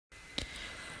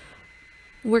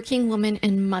Working Woman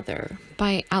and Mother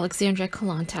by Alexandra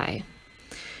Kollontai.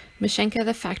 Mashenka,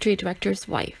 the factory director's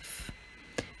wife.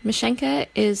 Mashenka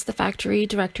is the factory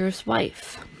director's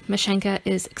wife. Mashenka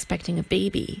is expecting a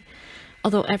baby.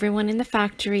 Although everyone in the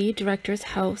factory director's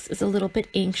house is a little bit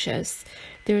anxious,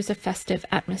 there is a festive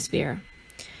atmosphere.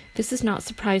 This is not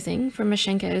surprising, for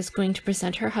Mashenka is going to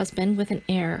present her husband with an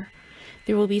heir.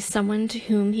 There will be someone to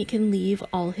whom he can leave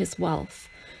all his wealth,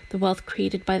 the wealth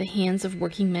created by the hands of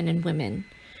working men and women.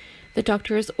 The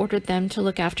doctor has ordered them to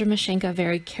look after Mashenka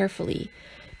very carefully.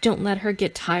 Don't let her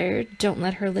get tired. Don't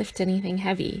let her lift anything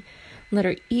heavy. Let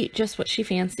her eat just what she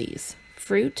fancies.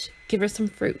 Fruit, give her some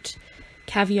fruit.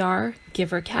 Caviar,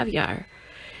 give her caviar.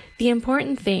 The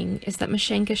important thing is that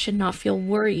Mashenka should not feel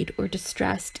worried or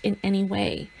distressed in any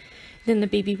way. Then the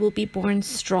baby will be born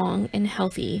strong and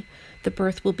healthy. The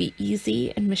birth will be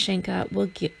easy, and Mashenka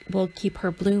will keep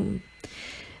her bloom.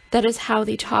 That is how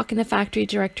they talk in the factory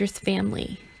director's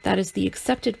family. That is the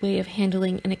accepted way of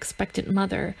handling an expectant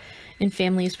mother in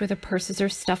families where the purses are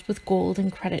stuffed with gold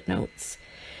and credit notes.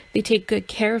 They take good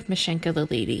care of Mashenka the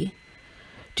lady.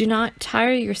 Do not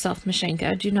tire yourself,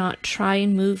 Mashenka. Do not try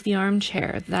and move the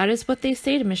armchair. That is what they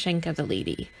say to Mashenka the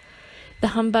lady. The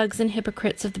humbugs and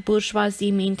hypocrites of the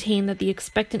bourgeoisie maintain that the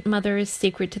expectant mother is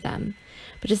sacred to them.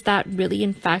 But is that really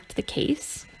in fact the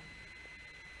case?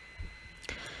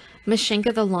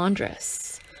 Mashenka the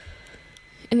laundress.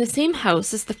 In the same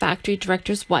house as the factory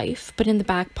director's wife, but in the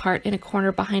back part, in a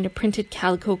corner behind a printed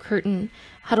calico curtain,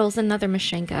 huddles another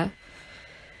Mashenka.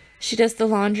 She does the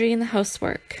laundry and the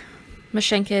housework.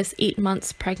 Mashenka is 8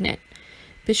 months pregnant,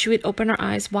 but she would open her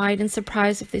eyes wide in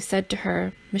surprise if they said to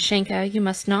her, "Mashenka, you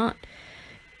must not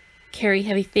carry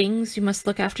heavy things. You must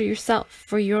look after yourself,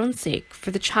 for your own sake,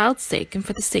 for the child's sake, and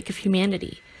for the sake of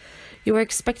humanity. You are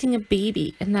expecting a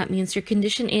baby, and that means your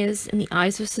condition is, in the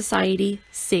eyes of society,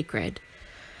 sacred."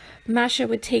 Masha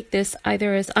would take this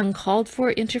either as uncalled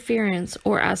for interference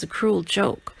or as a cruel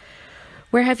joke.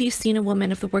 Where have you seen a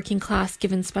woman of the working class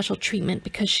given special treatment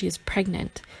because she is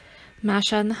pregnant?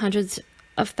 Masha and the hundreds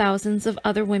of thousands of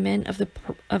other women of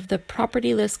the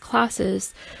propertyless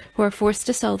classes who are forced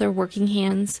to sell their working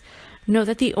hands know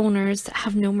that the owners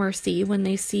have no mercy when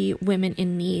they see women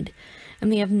in need,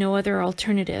 and they have no other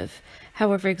alternative,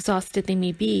 however exhausted they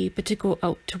may be, but to go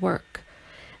out to work.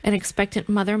 An expectant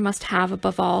mother must have,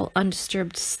 above all,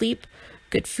 undisturbed sleep,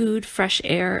 good food, fresh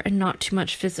air, and not too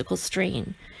much physical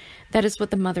strain. That is what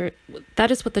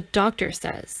the doctor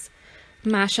says.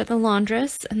 Masha the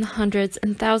laundress and the hundreds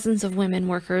and thousands of women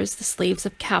workers, the slaves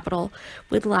of capital,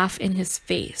 would laugh in his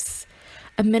face.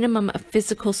 A minimum of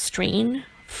physical strain,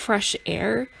 fresh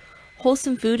air,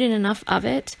 wholesome food and enough of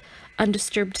it,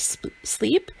 undisturbed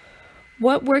sleep?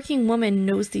 What working woman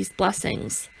knows these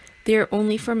blessings? They are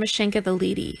only for Mashenka the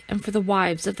lady and for the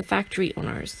wives of the factory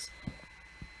owners.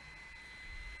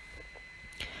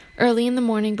 Early in the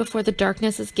morning, before the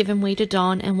darkness has given way to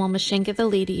dawn, and while Mashenka the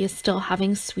lady is still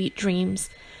having sweet dreams,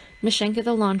 Mashenka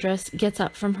the laundress gets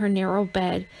up from her narrow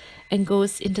bed and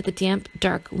goes into the damp,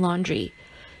 dark laundry.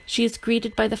 She is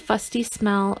greeted by the fusty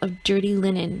smell of dirty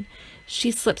linen. She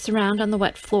slips around on the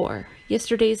wet floor.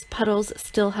 Yesterday's puddles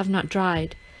still have not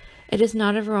dried. It is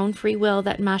not of her own free will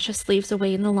that Masha slaves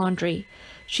away in the laundry.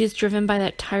 She is driven by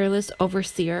that tireless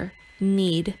overseer,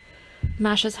 need.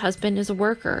 Masha's husband is a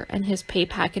worker, and his pay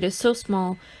packet is so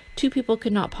small, 2 people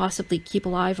could not possibly keep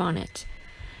alive on it.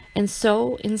 And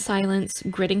so, in silence,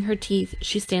 gritting her teeth,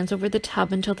 she stands over the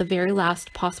tub until the very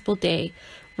last possible day,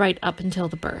 right up until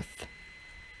the birth.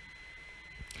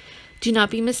 Do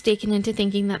not be mistaken into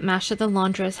thinking that Masha the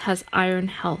laundress has iron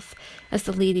health, as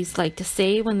the ladies like to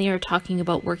say when they are talking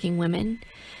about working women.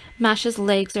 Masha's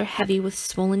legs are heavy with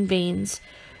swollen veins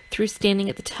through standing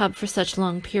at the tub for such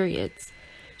long periods.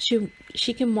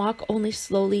 She can walk only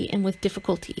slowly and with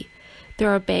difficulty. There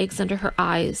are bags under her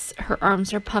eyes, her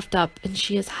arms are puffed up, and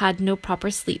she has had no proper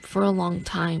sleep for a long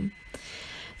time.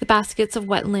 The baskets of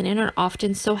wet linen are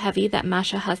often so heavy that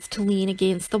Masha has to lean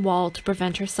against the wall to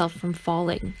prevent herself from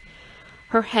falling.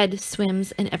 Her head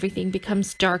swims and everything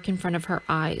becomes dark in front of her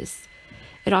eyes.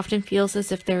 It often feels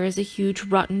as if there is a huge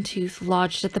rotten tooth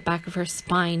lodged at the back of her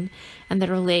spine, and that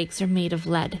her legs are made of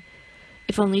lead.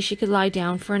 If only she could lie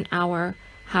down for an hour,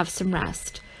 have some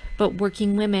rest, but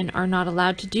working women are not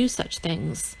allowed to do such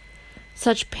things.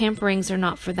 Such pamperings are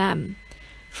not for them,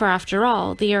 for after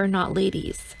all, they are not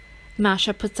ladies.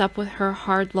 Masha puts up with her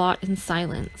hard lot in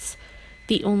silence.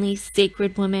 The only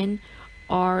sacred women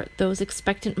are those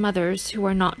expectant mothers who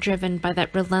are not driven by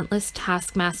that relentless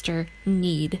taskmaster,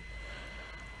 need.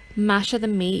 Masha the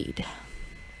maid.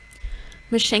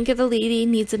 Mashenka the lady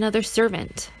needs another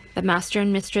servant. The master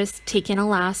and mistress take in a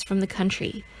lass from the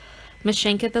country.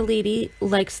 Mashenka the lady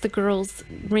likes the girl's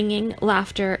ringing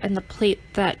laughter and the plate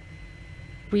that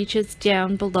reaches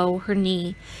down below her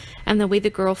knee, and the way the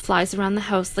girl flies around the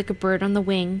house like a bird on the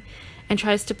wing and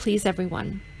tries to please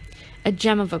everyone. A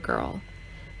gem of a girl.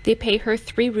 They pay her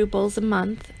 3 rubles a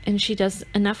month, and she does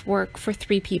enough work for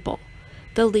 3 people.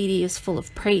 The lady is full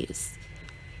of praise.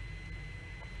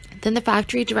 Then the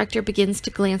factory director begins to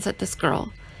glance at this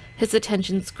girl. His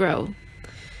attentions grow.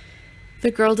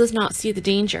 The girl does not see the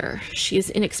danger. She is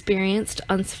inexperienced,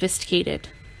 unsophisticated.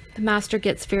 The master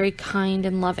gets very kind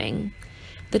and loving.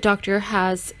 The doctor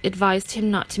has advised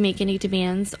him not to make any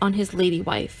demands on his lady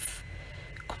wife.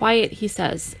 Quiet, he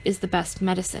says, is the best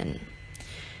medicine.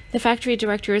 The factory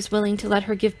director is willing to let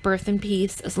her give birth in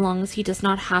peace as long as he does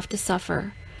not have to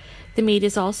suffer. The maid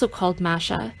is also called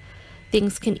Masha.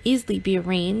 Things can easily be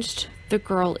arranged. The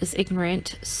girl is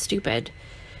ignorant, stupid.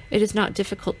 It is not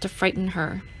difficult to frighten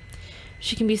her.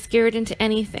 She can be scared into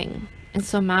anything, and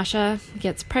so Masha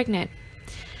gets pregnant.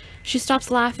 She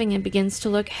stops laughing and begins to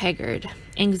look haggard.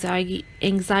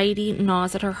 Anxiety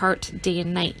gnaws at her heart day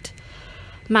and night.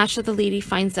 Masha the lady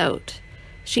finds out.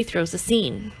 She throws a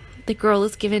scene. The girl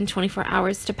is given 24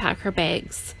 hours to pack her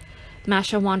bags.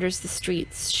 Masha wanders the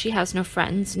streets. She has no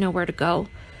friends, nowhere to go.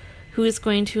 Who is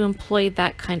going to employ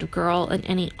that kind of girl in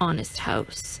any honest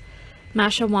house?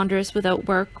 Masha wanders without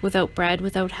work, without bread,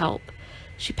 without help.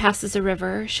 She passes a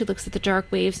river. She looks at the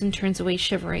dark waves and turns away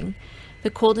shivering. The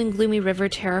cold and gloomy river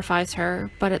terrifies her,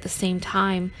 but at the same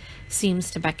time seems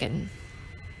to beckon.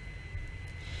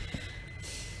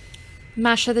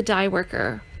 Masha the dye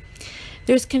worker.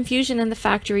 There's confusion in the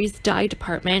factory's dye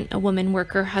department. A woman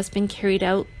worker has been carried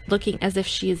out looking as if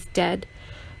she is dead.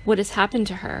 What has happened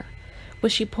to her?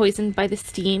 Was she poisoned by the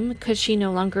steam? Could she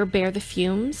no longer bear the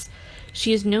fumes?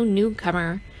 She is no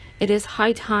newcomer. It is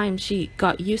high time she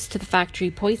got used to the factory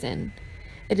poison.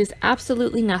 It is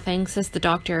absolutely nothing, says the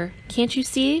doctor. Can't you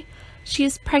see? She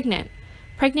is pregnant.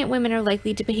 Pregnant women are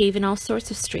likely to behave in all sorts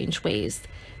of strange ways.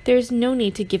 There is no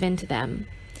need to give in to them.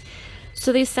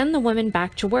 So they send the woman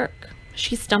back to work.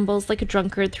 She stumbles like a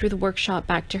drunkard through the workshop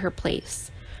back to her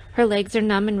place. Her legs are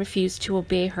numb and refuse to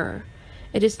obey her.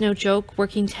 It is no joke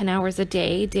working 10 hours a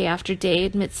day after day,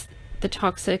 amidst the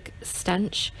toxic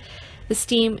stench, the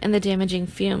steam, and the damaging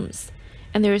fumes.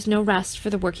 And there is no rest for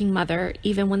the working mother,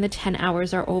 even when the 10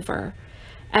 hours are over.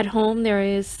 At home, there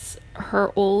is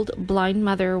her old, blind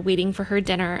mother waiting for her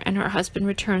dinner, and her husband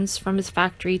returns from his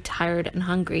factory tired and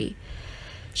hungry.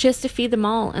 She has to feed them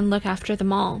all and look after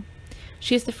them all.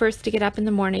 She is the first to get up in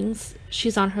the mornings.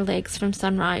 She's on her legs from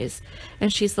sunrise,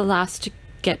 and she's the last to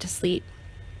get to sleep.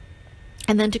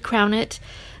 And then to crown it,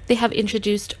 they have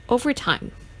introduced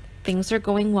overtime. Things are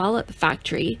going well at the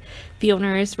factory. The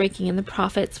owner is raking in the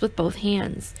profits with both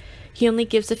hands. He only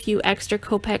gives a few extra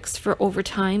kopecks for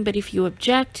overtime, but if you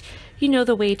object, you know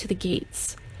the way to the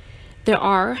gates. There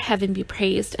are, heaven be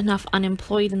praised, enough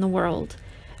unemployed in the world.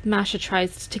 Masha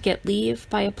tries to get leave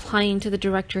by applying to the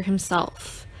director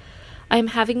himself. I am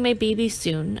having my baby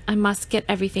soon. I must get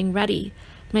everything ready.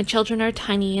 My children are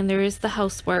tiny and there is the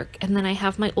housework, and then I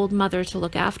have my old mother to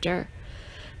look after.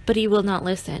 But he will not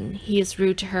listen. He is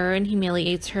rude to her and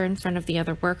humiliates her in front of the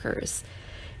other workers.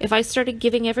 If I started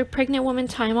giving every pregnant woman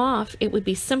time off, it would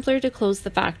be simpler to close the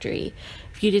factory.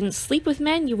 If you didn't sleep with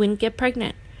men, you wouldn't get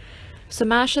pregnant. So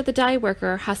Masha, the dye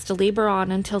worker, has to labor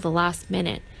on until the last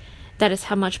minute. That is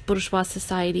how much bourgeois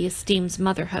society esteems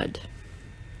motherhood.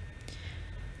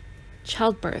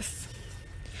 Childbirth.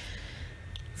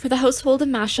 For the household of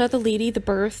Masha, the lady, the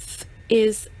birth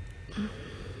is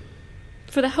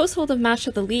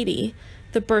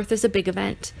a big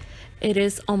event. It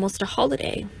is almost a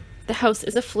holiday. The house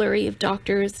is a flurry of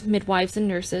doctors, midwives, and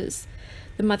nurses.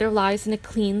 The mother lies in a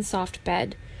clean, soft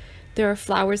bed. There are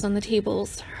flowers on the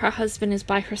tables. Her husband is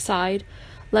by her side.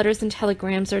 Letters and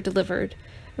telegrams are delivered.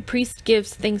 A priest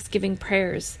gives Thanksgiving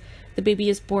prayers. The baby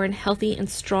is born healthy and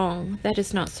strong. That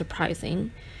is not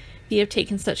surprising. They have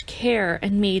taken such care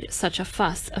and made such a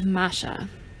fuss of Masha.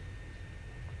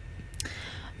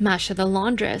 Masha the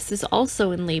laundress is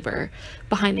also in labor,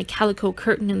 behind the calico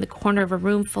curtain in the corner of a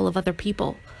room full of other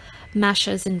people.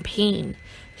 Masha is in pain.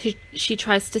 She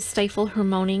tries to stifle her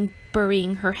moaning,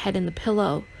 burying her head in the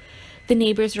pillow. The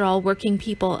neighbors are all working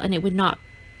people, and it would not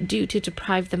do to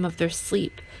deprive them of their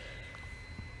sleep.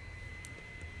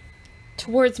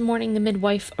 Towards morning, the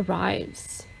midwife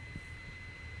arrives.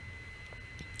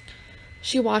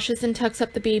 She washes and tucks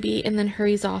up the baby and then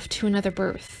hurries off to another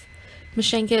birth.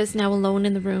 Mashenka is now alone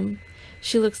in the room.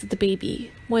 She looks at the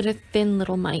baby. What a thin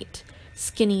little mite,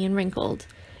 skinny and wrinkled.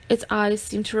 Its eyes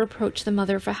seem to reproach the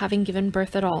mother for having given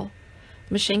birth at all.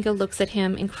 Mashenka looks at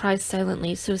him and cries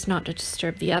silently so as not to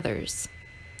disturb the others.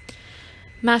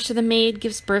 Masha the maid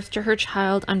gives birth to her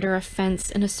child under a fence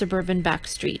in a suburban back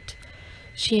street.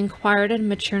 She inquired at a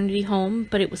maternity home,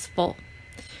 but it was full.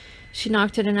 She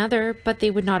knocked at another, but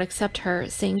they would not accept her,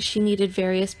 saying she needed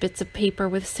various bits of paper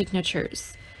with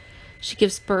signatures. She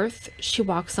gives birth, she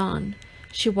walks on.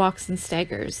 She walks and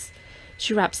staggers.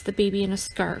 She wraps the baby in a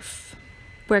scarf.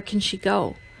 Where can she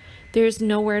go? There is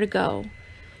nowhere to go.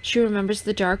 She remembers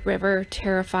the dark river,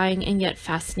 terrifying and yet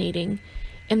fascinating.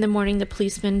 In the morning, the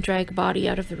policemen drag a body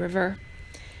out of the river.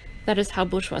 That is how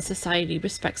bourgeois society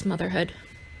respects motherhood.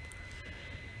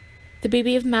 The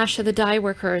baby of Masha, the dye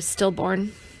worker, is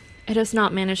stillborn. It has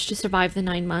not managed to survive the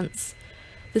 9 months.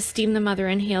 The steam the mother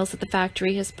inhales at the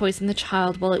factory has poisoned the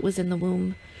child while it was in the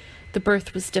womb. The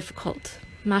birth was difficult.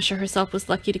 Masha herself was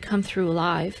lucky to come through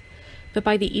alive, but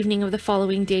by the evening of the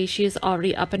following day she is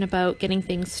already up and about, getting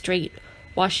things straight,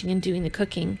 washing and doing the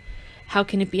cooking. How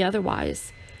can it be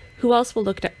otherwise? Who else will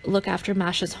look after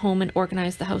Masha's home and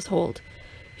organize the household?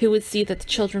 Who would see that the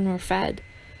children were fed?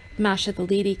 Masha the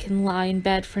lady can lie in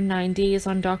bed for 9 days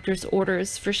on doctor's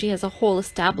orders, for she has a whole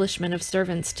establishment of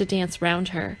servants to dance round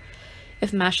her.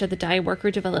 If Masha the dye worker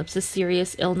develops a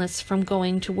serious illness from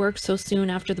going to work so soon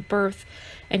after the birth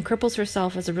and cripples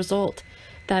herself as a result,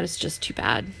 that is just too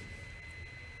bad.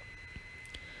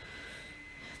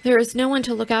 There is no one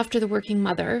to look after the working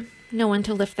mother, no one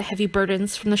to lift the heavy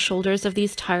burdens from the shoulders of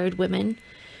these tired women.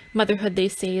 Motherhood, they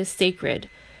say, is sacred,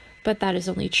 but that is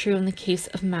only true in the case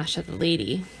of Masha the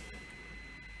lady.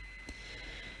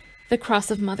 The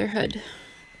cross of motherhood.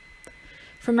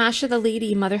 For Masha the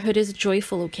lady, motherhood is a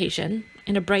joyful occasion.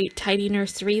 In a bright, tidy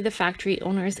nursery, the factory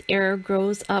owner's heir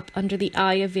grows up under the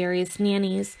eye of various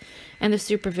nannies and the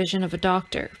supervision of a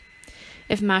doctor.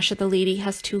 If Masha the lady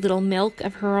has too little milk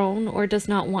of her own or does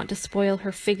not want to spoil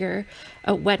her figure,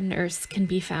 a wet nurse can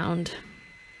be found.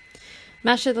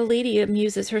 Masha the lady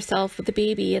amuses herself with the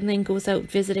baby and then goes out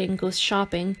visiting, goes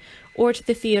shopping, or to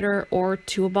the theater or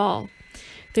to a ball.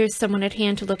 There is someone at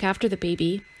hand to look after the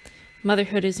baby.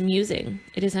 Motherhood is amusing.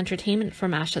 It is entertainment for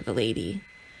Masha the lady.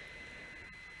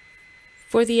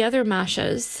 For the other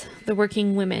Mashas, the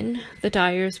working women, the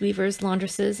dyers, weavers,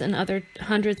 laundresses, and other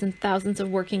hundreds and thousands of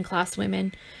working class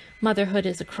women, motherhood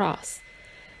is a cross.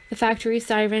 The factory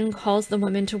siren calls the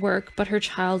woman to work, but her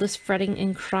child is fretting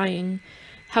and crying.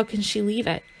 How can she leave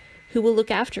it? Who will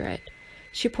look after it?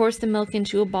 She pours the milk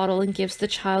into a bottle and gives the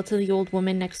child to the old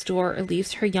woman next door, or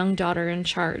leaves her young daughter in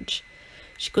charge.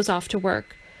 She goes off to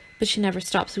work, but she never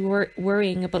stops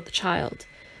worrying about the child.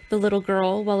 The little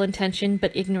girl, well-intentioned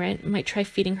but ignorant, might try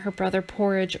feeding her brother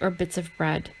porridge or bits of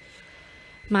bread.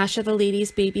 Masha the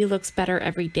lady's baby looks better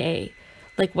every day,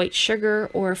 like white sugar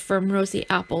or a firm rosy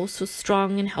apple, so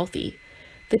strong and healthy.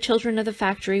 The children of the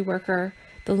factory worker,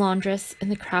 the laundress,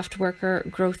 and the craft worker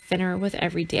grow thinner with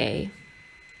every day.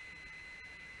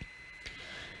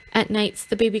 At nights,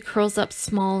 the baby curls up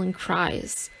small and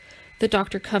cries. The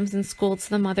doctor comes and scolds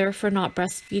the mother for not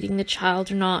breastfeeding the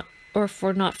child or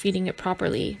for not feeding it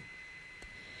properly.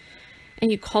 And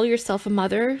you call yourself a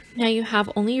mother? Now you have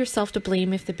only yourself to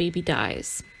blame if the baby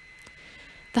dies.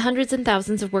 The hundreds and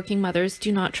thousands of working mothers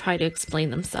do not try to explain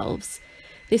themselves.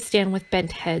 They stand with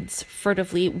bent heads,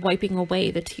 furtively wiping away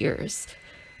the tears.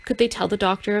 Could they tell the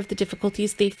doctor of the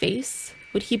difficulties they face?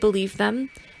 Would he believe them?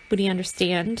 Would he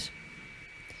understand?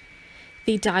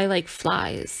 They die like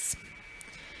flies.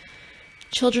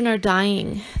 Children are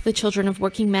dying. The children of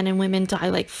working men and women die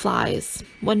like flies.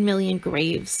 1 million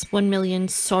graves, 1 million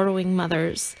sorrowing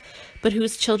mothers. But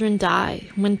whose children die?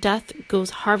 When death goes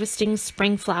harvesting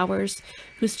spring flowers,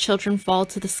 whose children fall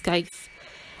to the scythe.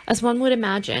 As one would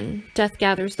imagine, death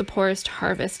gathers the poorest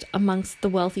harvest amongst the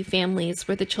wealthy families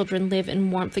where the children live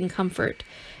in warmth and comfort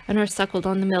and are suckled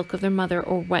on the milk of their mother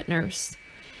or wet nurse.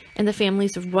 In the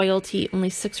families of royalty, only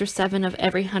 6 or 7 of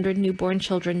every 100 newborn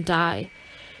children die.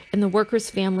 In the workers'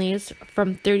 families,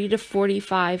 from 30 to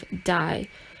 45 die.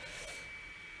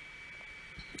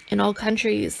 In all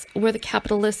countries where the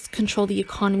capitalists control the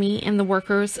economy and the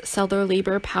workers sell their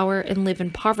labor power and live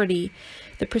in poverty,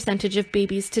 the percentage of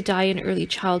babies to die in early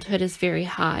childhood is very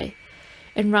high.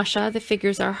 In Russia, the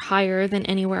figures are higher than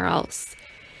anywhere else.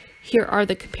 Here are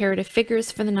the comparative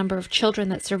figures for the number of children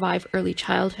that survive early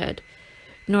childhood.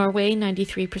 Norway,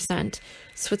 93%,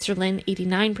 Switzerland,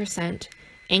 89%,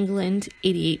 England,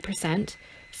 88%,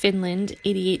 Finland,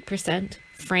 88%,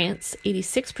 France,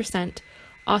 86%,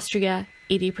 Austria,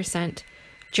 80%,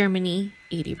 Germany,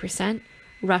 80%,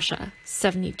 Russia,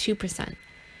 72%.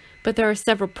 But there are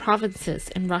several provinces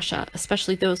in Russia,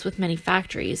 especially those with many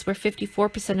factories, where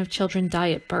 54% of children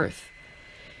die at birth.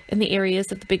 In the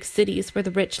areas of the big cities where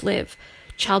the rich live,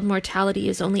 child mortality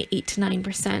is only 8 to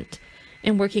 9%,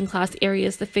 In working class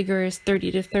areas, the figure is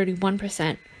 30 to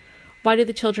 31%. Why do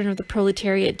the children of the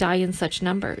proletariat die in such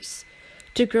numbers?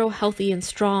 To grow healthy and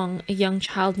strong, a young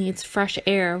child needs fresh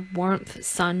air, warmth,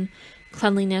 sun,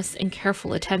 cleanliness, and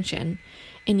careful attention.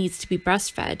 It needs to be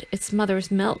breastfed. Its mother's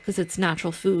milk is its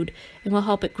natural food and will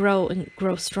help it grow and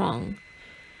grow strong.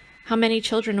 How many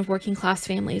children of working class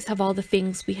families have all the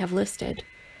things we have listed?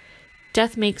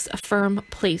 Death makes a firm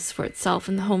place for itself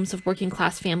in the homes of working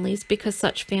class families because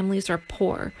such families are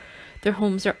poor. Their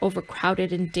homes are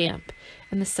overcrowded and damp,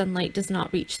 and the sunlight does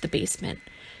not reach the basement.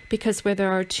 Because where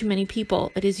there are too many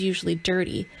people, it is usually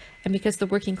dirty, and because the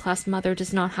working class mother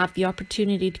does not have the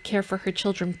opportunity to care for her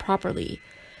children properly.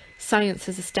 Science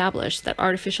has established that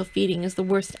artificial feeding is the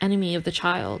worst enemy of the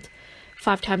child.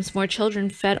 5 times more children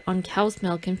fed on cow's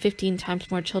milk and 15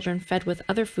 times more children fed with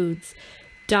other foods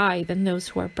die than those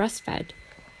who are breastfed.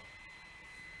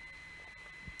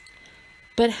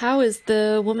 But how is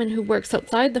the woman who works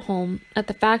outside the home, at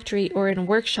the factory, or in a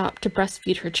workshop to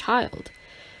breastfeed her child?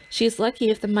 She is lucky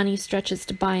if the money stretches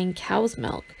to buying cow's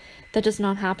milk. That does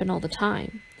not happen all the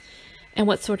time. And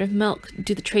what sort of milk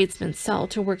do the tradesmen sell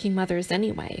to working mothers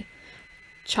anyway?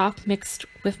 Chalk mixed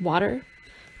with water?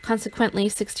 Consequently,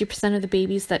 60% of the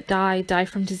babies that die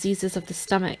from diseases of the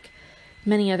stomach.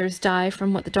 Many others die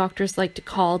from what the doctors like to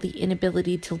call the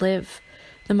inability to live.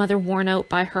 The mother, worn out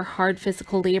by her hard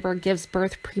physical labor, gives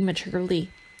birth prematurely.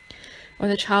 Or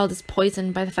the child is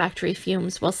poisoned by the factory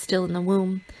fumes while still in the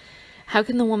womb. How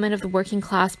can the woman of the working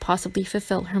class possibly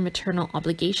fulfill her maternal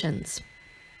obligations?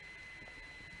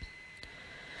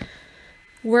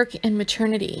 Work and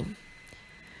maternity.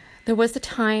 There was a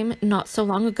time not so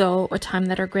long ago, a time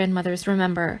that our grandmothers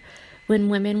remember, when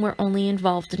women were only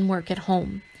involved in work at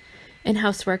home, in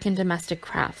housework and domestic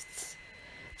crafts.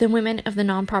 The women of the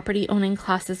non-property owning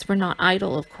classes were not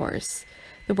idle, of course.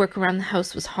 The work around the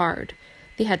house was hard.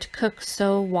 They had to cook,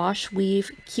 sew, wash,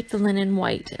 weave, keep the linen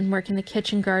white, and work in the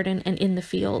kitchen garden and in the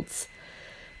fields.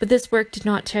 But this work did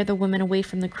not tear the woman away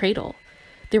from the cradle.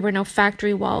 There were no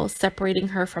factory walls separating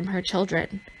her from her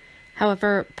children.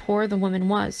 However poor the woman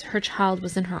was, her child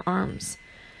was in her arms.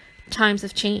 Times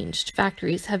have changed.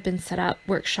 Factories have been set up.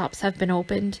 Workshops have been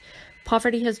opened.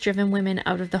 Poverty has driven women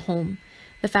out of the home.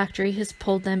 The factory has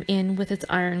pulled them in with its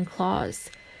iron claws.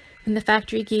 When the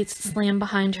factory gates slam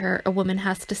behind her, a woman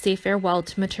has to say farewell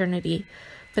to maternity,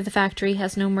 for the factory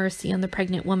has no mercy on the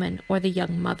pregnant woman or the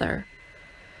young mother.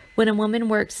 When a woman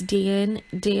works day in,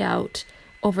 day out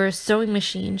over a sewing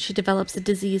machine, she develops a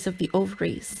disease of the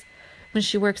ovaries. When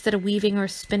she works at a weaving or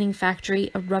spinning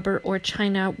factory, a rubber or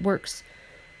china works,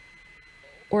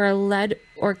 or a lead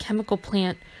or chemical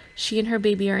plant, she and her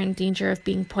baby are in danger of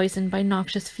being poisoned by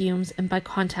noxious fumes and by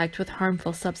contact with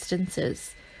harmful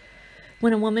substances.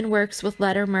 When a woman works with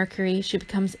lead or mercury, she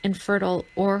becomes infertile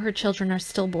or her children are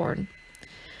stillborn.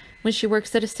 When she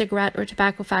works at a cigarette or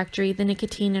tobacco factory, the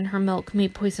nicotine in her milk may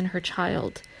poison her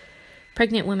child.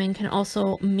 Pregnant women can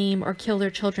also maim or kill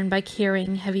their children by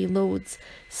carrying heavy loads,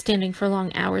 standing for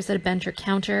long hours at a bench or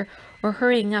counter, or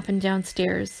hurrying up and down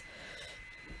stairs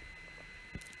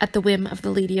at the whim of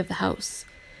the lady of the house.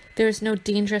 There is no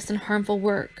dangerous and harmful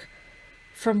work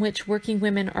from which working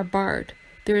women are barred.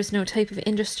 There is no type of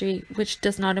industry which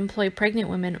does not employ pregnant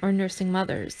women or nursing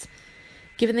mothers.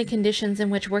 Given the conditions in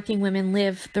which working women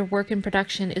live, their work and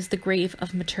production is the grave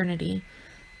of maternity.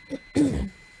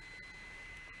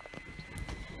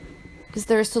 Is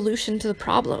there a solution to the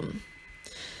problem?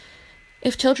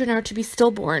 If children are to be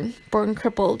stillborn, born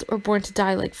crippled, or born to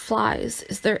die like flies,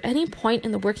 is there any point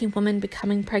in the working woman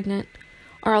becoming pregnant?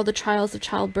 Are all the trials of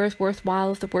childbirth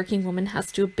worthwhile if the working woman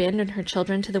has to abandon her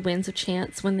children to the winds of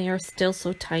chance when they are still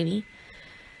so tiny?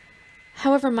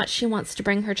 However much she wants to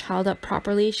bring her child up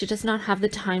properly, she does not have the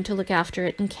time to look after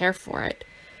it and care for it.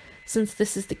 Since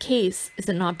this is the case, is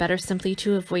it not better simply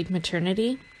to avoid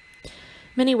maternity?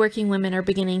 Many working women are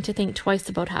beginning to think twice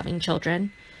about having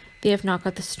children. They have not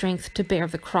got the strength to bear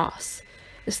the cross.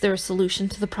 Is there a solution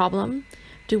to the problem?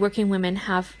 Do working women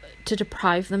have to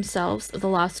deprive themselves of the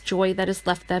last joy that is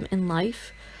left them in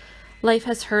life? Life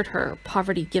has hurt her,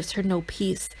 poverty gives her no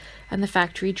peace, and the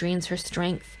factory drains her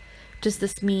strength. Does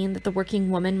this mean that the working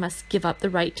woman must give up the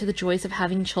right to the joys of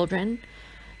having children?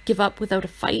 Give up without a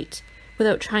fight?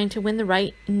 Without trying to win the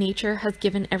right nature has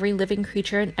given every living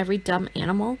creature and every dumb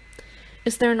animal?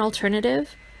 Is there an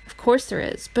alternative? Of course there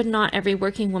is, but not every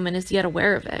working woman is yet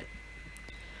aware of it.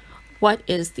 What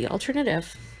is the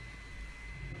alternative?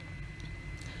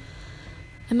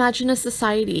 Imagine a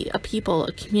society, a people,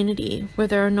 a community, where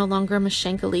there are no longer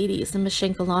Mashenka ladies and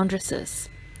Mashenka laundresses,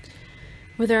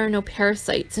 where there are no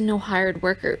parasites and no hired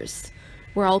workers,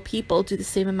 where all people do the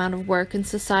same amount of work and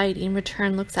society in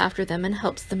return looks after them and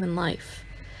helps them in life.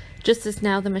 Just as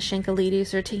now the Mashenka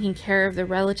ladies are taking care of their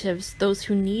relatives, those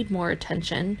who need more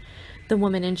attention, the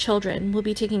women and children, will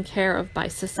be taken care of by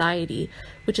society,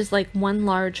 which is like one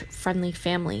large, friendly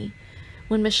family.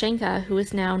 When Mashenka, who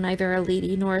is now neither a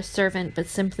lady nor a servant but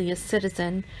simply a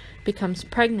citizen, becomes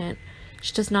pregnant,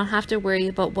 she does not have to worry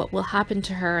about what will happen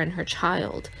to her and her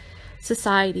child.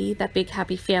 Society, that big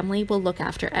happy family, will look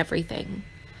after everything.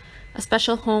 A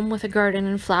special home with a garden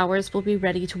and flowers will be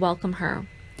ready to welcome her.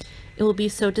 It will be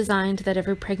so designed that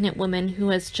every pregnant woman who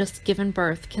has just given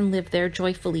birth can live there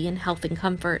joyfully in health and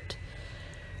comfort.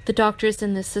 The doctors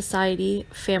in this society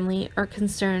family are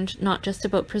concerned not just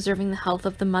about preserving the health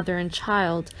of the mother and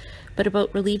child, but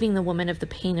about relieving the woman of the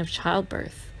pain of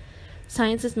childbirth.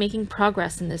 Science is making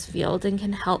progress in this field and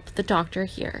can help the doctor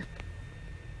here.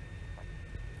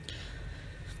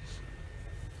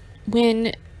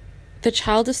 When the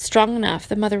child is strong enough,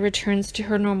 the mother returns to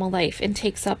her normal life and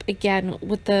takes up again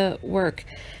with the work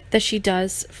that she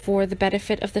does for the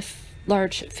benefit of the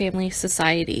large family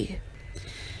society.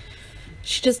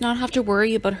 She does not have to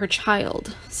worry about her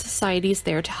child. Society is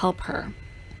there to help her.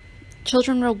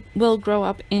 Children will grow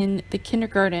up in the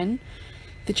kindergarten,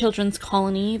 the children's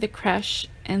colony, the creche,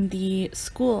 and the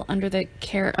school under the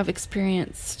care of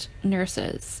experienced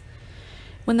nurses.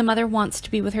 When the mother wants to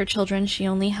be with her children, she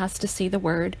only has to say the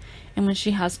word, and when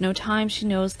she has no time, she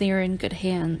knows they are in good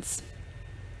hands.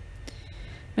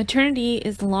 Maternity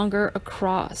is longer a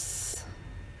cross,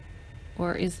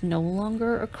 or is no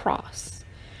longer a cross.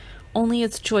 Only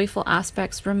its joyful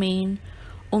aspects remain,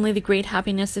 only the great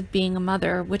happiness of being a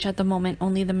mother, which at the moment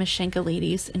only the Mashenka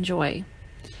ladies enjoy.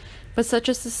 But such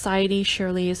a society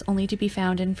surely is only to be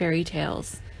found in fairy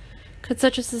tales. Could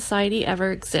such a society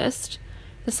ever exist?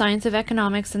 The science of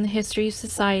economics and the history of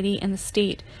society and the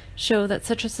state show that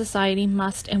such a society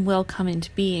must and will come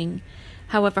into being.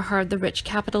 However hard the rich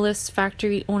capitalists,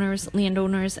 factory owners,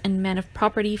 landowners, and men of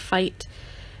property fight,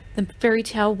 the fairy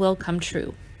tale will come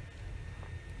true.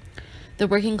 The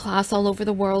working class all over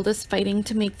the world is fighting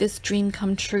to make this dream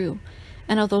come true.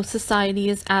 And although society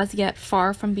is as yet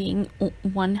far from being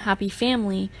one happy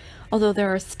family, although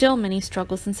there are still many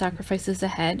struggles and sacrifices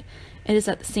ahead, it is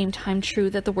at the same time true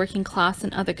that the working class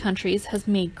in other countries has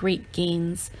made great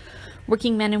gains.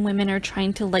 Working men and women are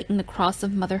trying to lighten the cross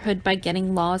of motherhood by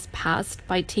getting laws passed,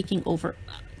 by taking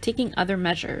other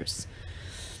measures.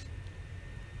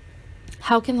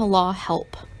 How can the law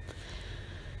help?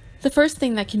 The first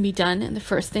thing that can be done, and the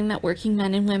first thing that working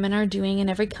men and women are doing in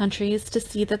every country, is to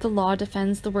see that the law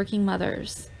defends the working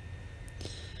mothers.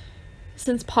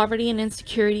 Since poverty and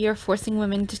insecurity are forcing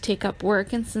women to take up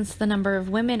work, and since the number of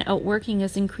women out working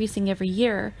is increasing every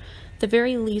year, the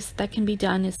very least that can be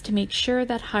done is to make sure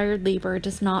that hired labor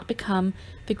does not become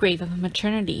the grave of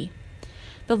maternity.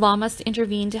 The law must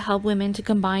intervene to help women to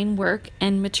combine work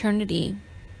and maternity.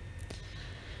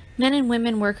 Men and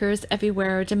women workers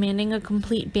everywhere are demanding a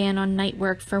complete ban on night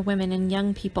work for women and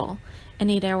young people, an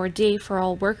 8-hour day for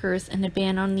all workers, and a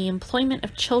ban on the employment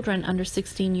of children under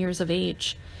 16 years of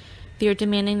age. They are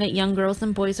demanding that young girls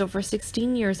and boys over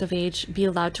 16 years of age be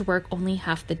allowed to work only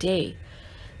half the day.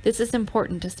 This is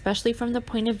important, especially from the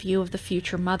point of view of the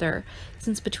future mother,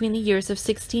 since between the years of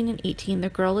 16 and 18 the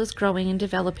girl is growing and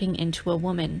developing into a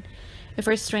woman. If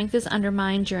her strength is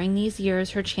undermined during these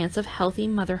years, her chance of healthy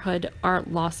motherhood are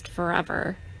lost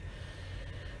forever.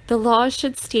 The law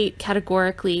should state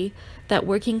categorically that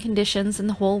working conditions and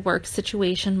the whole work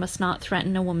situation must not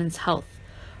threaten a woman's health.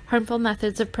 Harmful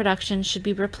methods of production should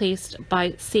be replaced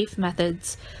by safe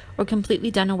methods or completely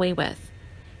done away with.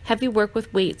 Heavy work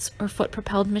with weights or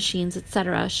foot-propelled machines,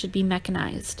 etc. should be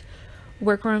mechanized.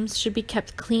 Workrooms should be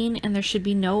kept clean and there should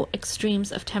be no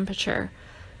extremes of temperature.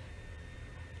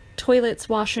 Toilets,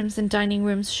 washrooms, and dining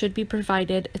rooms should be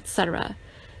provided, etc.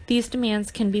 These demands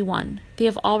can be won. They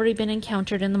have already been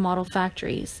encountered in the model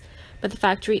factories, but the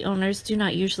factory owners do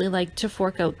not usually like to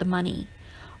fork out the money.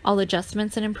 All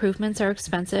adjustments and improvements are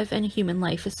expensive, and human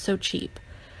life is so cheap.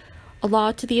 A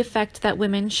law to the effect that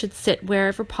women should sit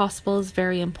wherever possible is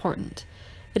very important.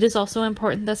 It is also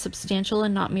important that substantial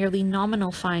and not merely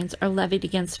nominal fines are levied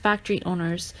against factory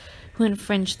owners who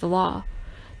infringe the law.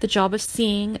 The job of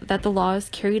seeing that the law is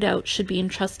carried out should be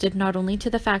entrusted not only to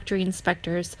the factory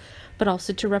inspectors, but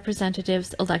also to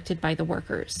representatives elected by the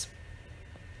workers.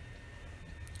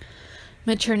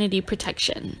 Maternity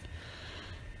protection.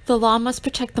 The law must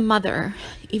protect the mother.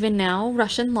 Even now,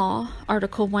 Russian law,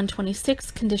 Article 126,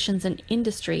 Conditions in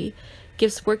Industry,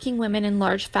 gives working women in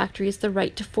large factories the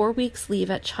right to 4 weeks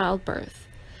leave at childbirth.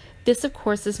 This, of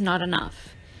course, is not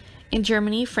enough. In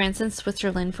Germany, France, and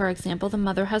Switzerland, for example, the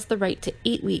mother has the right to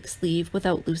 8 weeks leave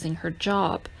without losing her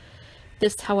job.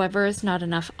 This, however, is not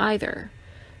enough either.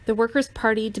 The Workers'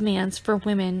 Party demands for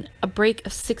women a break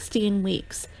of 16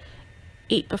 weeks,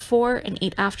 8 before and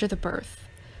 8 after the birth.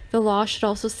 The law should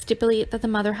also stipulate that the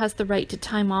mother has the right to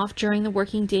time off during the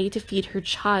working day to feed her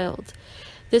child.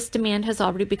 This demand has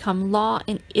already become law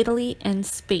in Italy and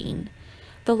Spain.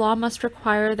 The law must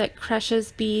require that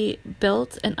creches be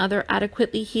built and other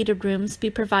adequately heated rooms be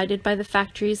provided by the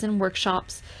factories and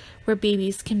workshops where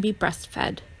babies can be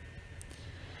breastfed.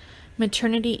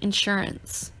 Maternity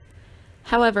insurance.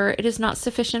 However, it is not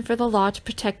sufficient for the law to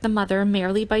protect the mother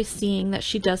merely by seeing that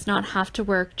she does not have to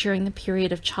work during the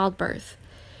period of childbirth.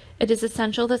 It is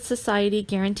essential that society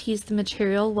guarantees the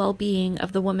material well-being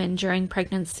of the woman during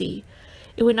pregnancy.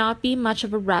 It would not be much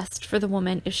of a rest for the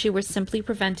woman if she were simply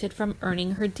prevented from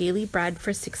earning her daily bread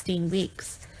for 16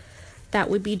 weeks. That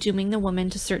would be dooming the woman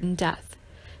to certain death.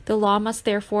 The law must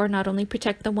therefore not only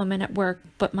protect the woman at work,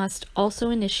 but must also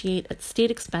initiate at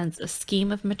state expense a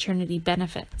scheme of maternity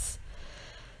benefits.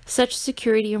 Such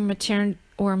security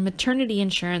or maternity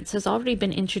insurance has already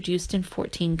been introduced in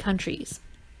 14 countries.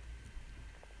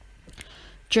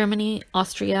 Germany,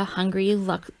 Austria, Hungary,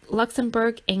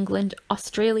 Luxembourg, England,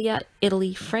 Australia,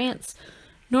 Italy, France,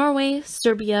 Norway,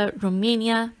 Serbia,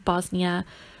 Romania, Bosnia,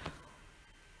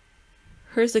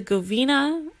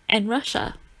 Herzegovina, and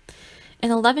Russia. In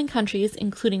 11 countries,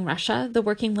 including Russia, the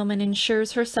working woman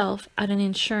insures herself at an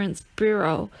insurance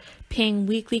bureau, paying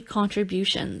weekly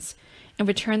contributions. In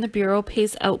return, the bureau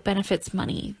pays out benefits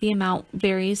money. The amount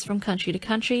varies from country to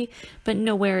country, but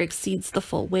nowhere exceeds the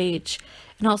full wage,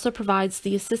 and also provides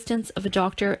the assistance of a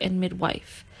doctor and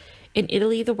midwife. In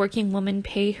Italy, the working woman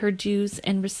pays her dues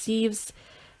and receives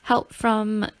help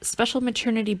from special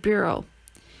maternity bureau.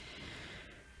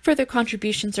 Further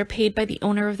contributions are paid by the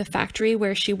owner of the factory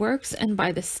where she works and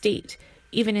by the state.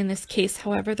 Even in this case,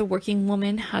 however, the working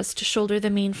woman has to shoulder the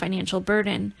main financial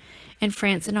burden. In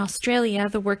France and Australia,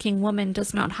 the working woman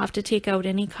does not have to take out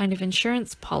any kind of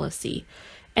insurance policy.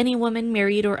 Any woman,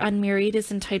 married or unmarried,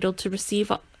 is entitled to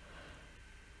receive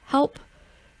help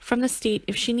from the state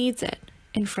if she needs it.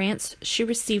 In France, she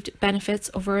received benefits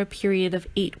over a period of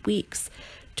 8 weeks,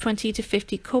 20 to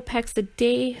 50 kopecks a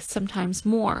day, sometimes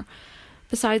more,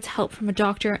 besides help from a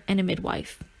doctor and a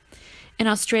midwife. In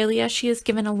Australia, she is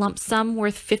given a lump sum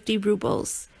worth 50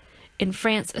 rubles. In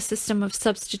France, a system of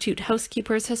substitute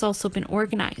housekeepers has also been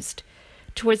organized.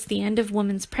 Towards the end of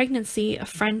woman's pregnancy, a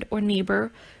friend or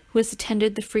neighbor who has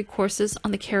attended the free courses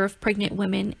on the care of pregnant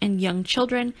women and young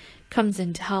children comes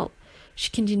in to help. She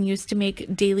continues to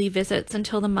make daily visits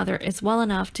until the mother is well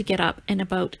enough to get up and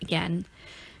about again.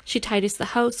 She tidies the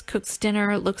house, cooks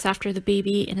dinner, looks after the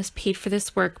baby, and is paid for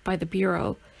this work by the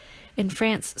bureau. In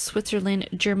France, Switzerland,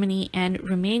 Germany, and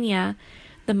Romania,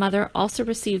 the mother also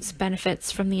receives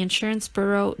benefits from the insurance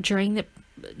bureau during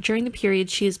the period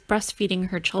she is breastfeeding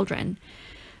her children.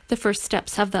 The first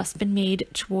steps have thus been made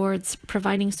towards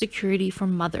providing security for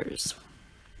mothers.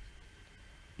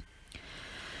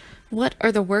 What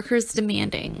are the workers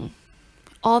demanding?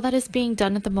 All that is being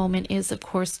done at the moment is, of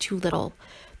course, too little.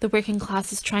 The working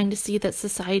class is trying to see that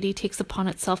society takes upon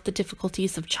itself the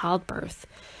difficulties of childbirth.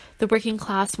 The working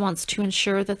class wants to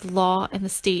ensure that the law and the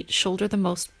state shoulder the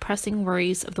most pressing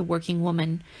worries of the working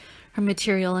woman, her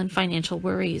material and financial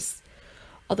worries.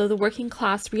 Although the working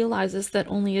class realizes that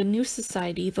only a new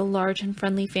society, the large and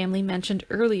friendly family mentioned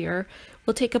earlier,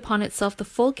 will take upon itself the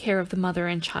full care of the mother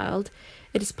and child,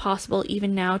 it is possible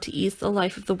even now to ease the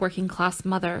life of the working class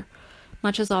mother.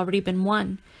 Much has already been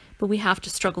won, but we have to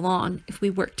struggle on. If we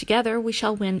work together, we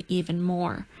shall win even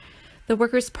more. The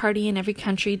Workers' Party in every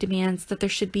country demands that there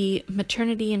should be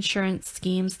maternity insurance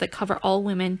schemes that cover all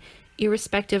women,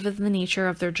 irrespective of the nature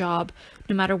of their job,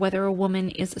 no matter whether a woman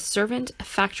is a servant, a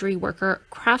factory worker,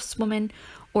 craftswoman,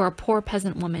 or a poor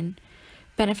peasant woman.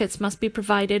 Benefits must be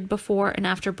provided before and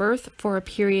after birth for a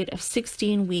period of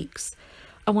 16 weeks.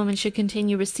 A woman should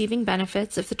continue receiving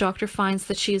benefits if the doctor finds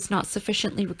that she is not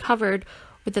sufficiently recovered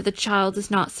or that the child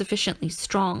is not sufficiently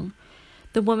strong.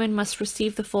 The woman must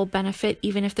receive the full benefit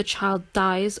even if the child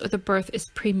dies or the birth is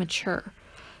premature.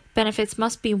 Benefits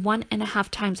must be 1.5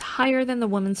 times higher than the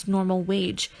woman's normal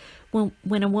wage.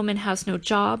 When a woman has no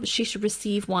job, she should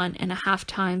receive 1.5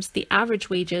 times the average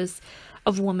wages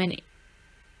of women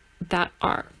that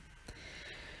are.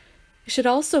 It should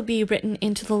also be written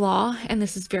into the law, and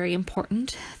this is very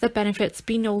important, that benefits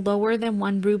be no lower than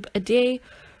 1 rub a day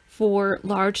for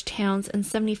large towns and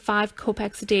 75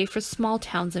 kopecks a day for small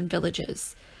towns and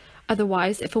villages.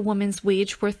 Otherwise, if a woman's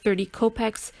wage were 30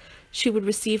 kopecks, she would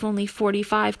receive only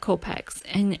 45 kopecks.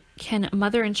 And can a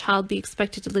mother and child be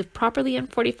expected to live properly on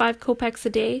 45 kopecks a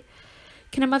day?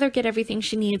 Can a mother get everything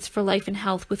she needs for life and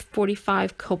health with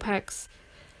 45 kopecks?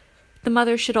 The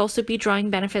mother should also be drawing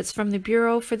benefits from the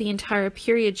Bureau for the entire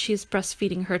period she is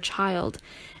breastfeeding her child,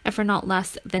 and for not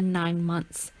less than 9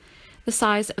 months. The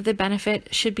size of the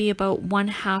benefit should be about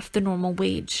 1/2 the normal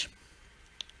wage.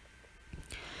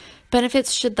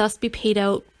 Benefits should thus be paid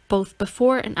out both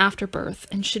before and after birth,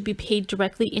 and should be paid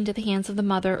directly into the hands of the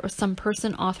mother or some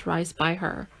person authorized by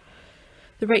her.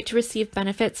 The right to receive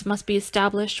benefits must be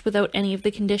established without any of the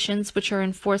conditions which are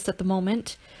in force at the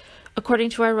moment. According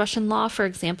to our Russian law, for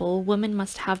example, a woman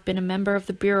must have been a member of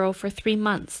the Bureau for 3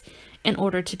 months in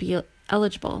order to be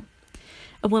eligible.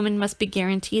 A woman must be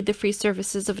guaranteed the free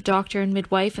services of a doctor and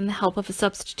midwife and the help of a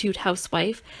substitute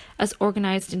housewife, as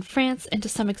organized in France and to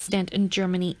some extent in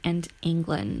Germany and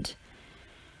England.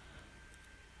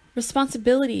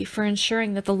 Responsibility for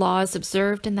ensuring that the law is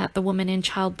observed and that the woman in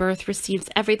childbirth receives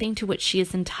everything to which she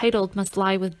is entitled must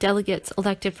lie with delegates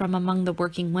elected from among the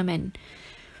working women.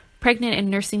 Pregnant and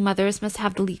nursing mothers must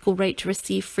have the legal right to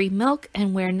receive free milk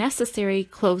and, where necessary,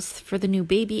 clothes for the new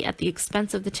baby at the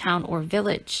expense of the town or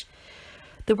village.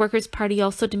 The Workers' Party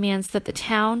also demands that the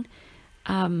town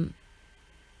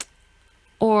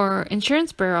or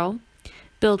insurance bureau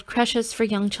build creches for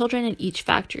young children in each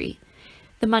factory.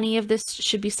 The money of this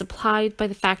should be supplied by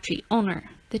the factory owner,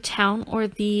 the town, or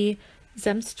the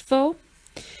zemstvo.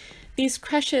 These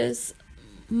creches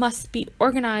must be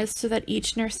organized so that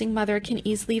each nursing mother can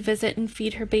easily visit and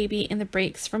feed her baby in the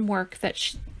breaks from work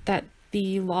that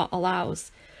the law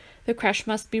allows. The creche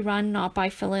must be run not by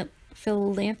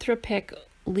philanthropic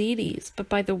ladies, but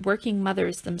by the working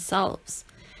mothers themselves.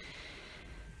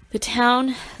 The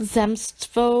town,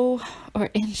 zemstvo, or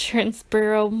insurance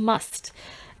bureau must,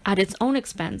 at its own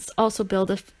expense, also build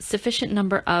a sufficient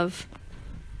number of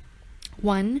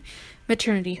 1.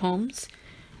 Maternity homes,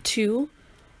 2.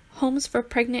 Homes for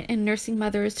pregnant and nursing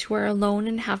mothers who are alone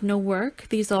and have no work.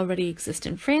 These already exist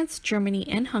in France, Germany,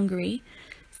 and Hungary.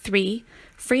 3.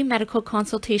 Free medical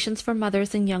consultations for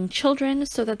mothers and young children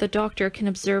so that the doctor can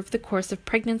observe the course of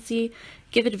pregnancy,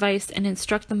 give advice, and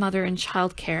instruct the mother in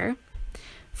child care.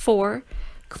 4.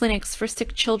 Clinics for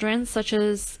sick children, such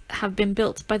as have been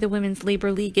built by the Women's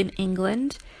Labour League in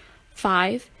England.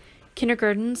 5.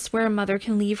 Kindergartens where a mother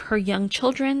can leave her young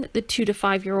children, the 2 to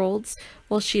 5-year-olds,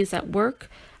 while she is at work.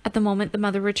 At the moment, the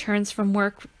mother returns from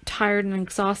work tired and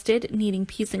exhausted, needing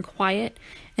peace and quiet,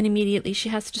 and immediately she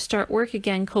has to start work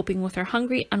again, coping with her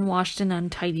hungry, unwashed, and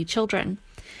untidy children.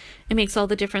 It makes all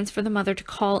the difference for the mother to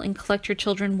call and collect her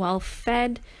children well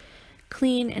fed,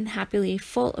 clean, and happily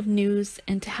full of news,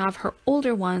 and to have her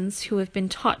older ones, who have been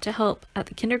taught to help at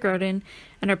the kindergarten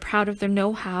and are proud of their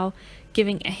know-how,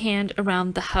 giving a hand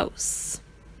around the house.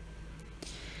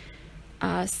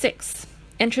 6.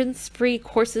 Entrance-free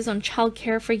courses on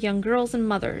childcare for young girls and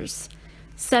mothers.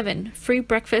 7. Free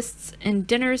breakfasts and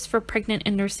dinners for pregnant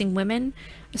and nursing women,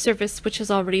 a service which has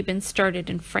already been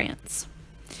started in France.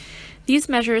 These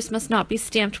measures must not be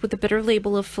stamped with the bitter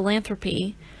label of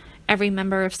philanthropy. Every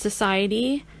member of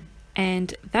society,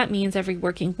 and that means every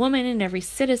working woman and every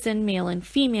citizen, male and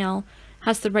female,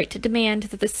 has the right to demand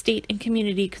that the state and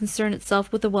community concern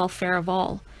itself with the welfare of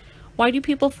all. Why do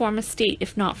people form a state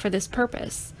if not for this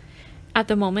purpose? At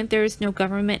the moment, there is no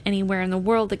government anywhere in the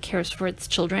world that cares for its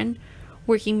children.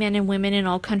 Working men and women in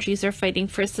all countries are fighting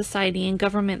for a society and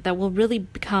government that will really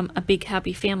become a big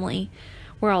happy family,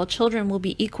 where all children will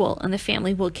be equal and the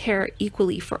family will care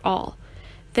equally for all.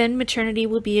 Then maternity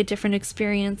will be a different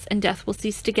experience, and death will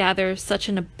cease to gather such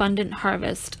an abundant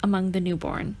harvest among the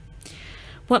newborn.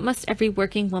 What must every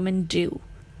working woman do?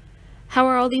 How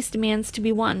are all these demands to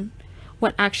be won?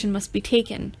 What action must be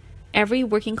taken? Every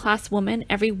working class woman,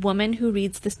 every woman who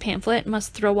reads this pamphlet,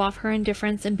 must throw off her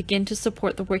indifference and begin to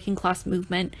support the working class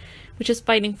movement, which is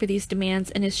fighting for these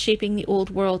demands and is shaping the old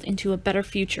world into a better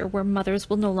future where mothers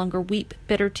will no longer weep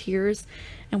bitter tears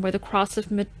and where the cross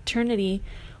of maternity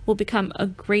will become a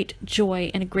great joy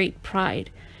and a great pride.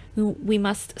 We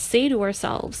must say to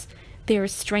ourselves, there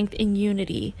is strength in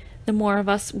unity. The more of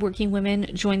us working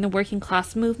women join the working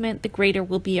class movement, the greater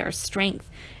will be our strength,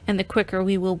 and the quicker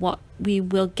we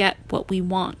will get what we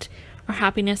want. Our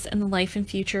happiness and the life and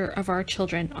future of our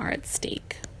children are at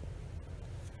stake.